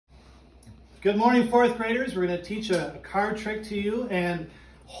Good morning, fourth graders. We're going to teach a card trick to you, and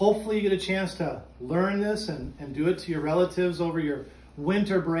hopefully you get a chance to learn this and do it to your relatives over your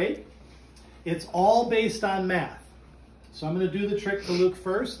winter break. It's all based on math. So I'm going to do the trick to Luke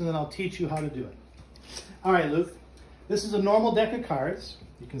first, and then I'll teach you how to do it. All right, Luke, this is a normal deck of cards.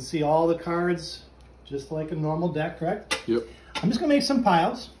 You can see all the cards just like a normal deck, correct? Yep. I'm just going to make some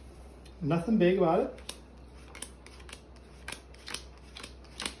piles. Nothing big about it.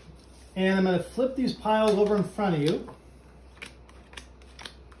 And I'm going to flip these piles over in front of you.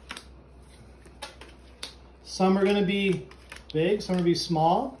 Some are going to be big, some are going to be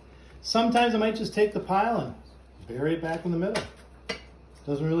small. Sometimes I might just take the pile and bury it back in the middle.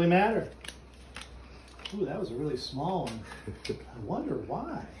 Doesn't really matter. Ooh, that was a really small one. I wonder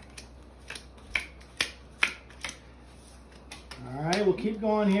why. All right, we'll keep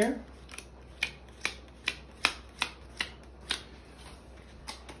going here.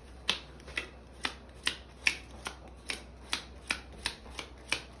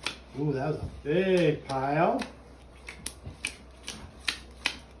 Ooh, that was a big pile.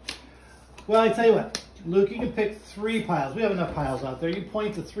 Well, I tell you what, Luke, you can pick 3 piles. We have enough piles out there. You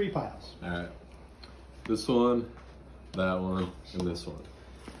point to 3 piles. All right. This one, that one, and this one.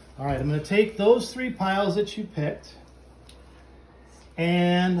 All right, I'm going to take those 3 piles that you picked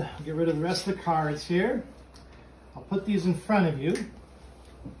and get rid of the rest of the cards here. I'll put these in front of you.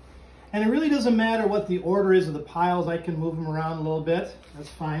 And it really doesn't matter what the order is of the piles. I can move them around a little bit. That's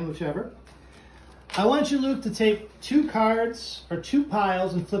fine, whichever. I want you, Luke, to take 2 cards or 2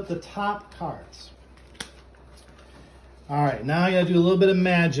 piles and flip the top cards. All right, now I got to do a little bit of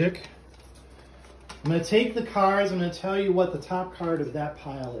magic. I'm going to take the cards. I'm going to tell you what the top card of that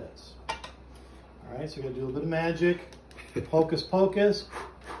pile is. All right, so we're going to do a little bit of magic. Hocus pocus.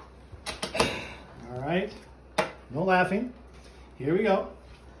 All right, no laughing. Here we go.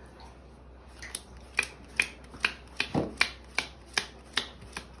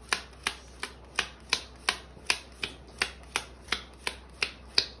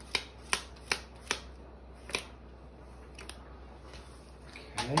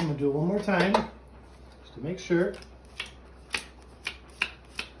 Okay, I'm going to do it one more time, just to make sure.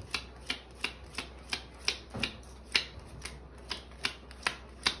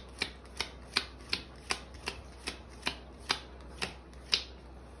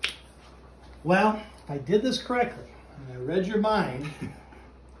 Well, if I did this correctly, and I read your mind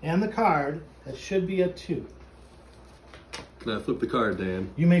and the card, that should be a 2. Can I flip the card,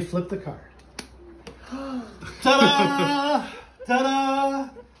 Dan? You may flip the card. Ta-da! Ta-da!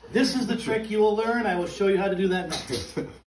 This is the trick you will learn. I will show you how to do that next.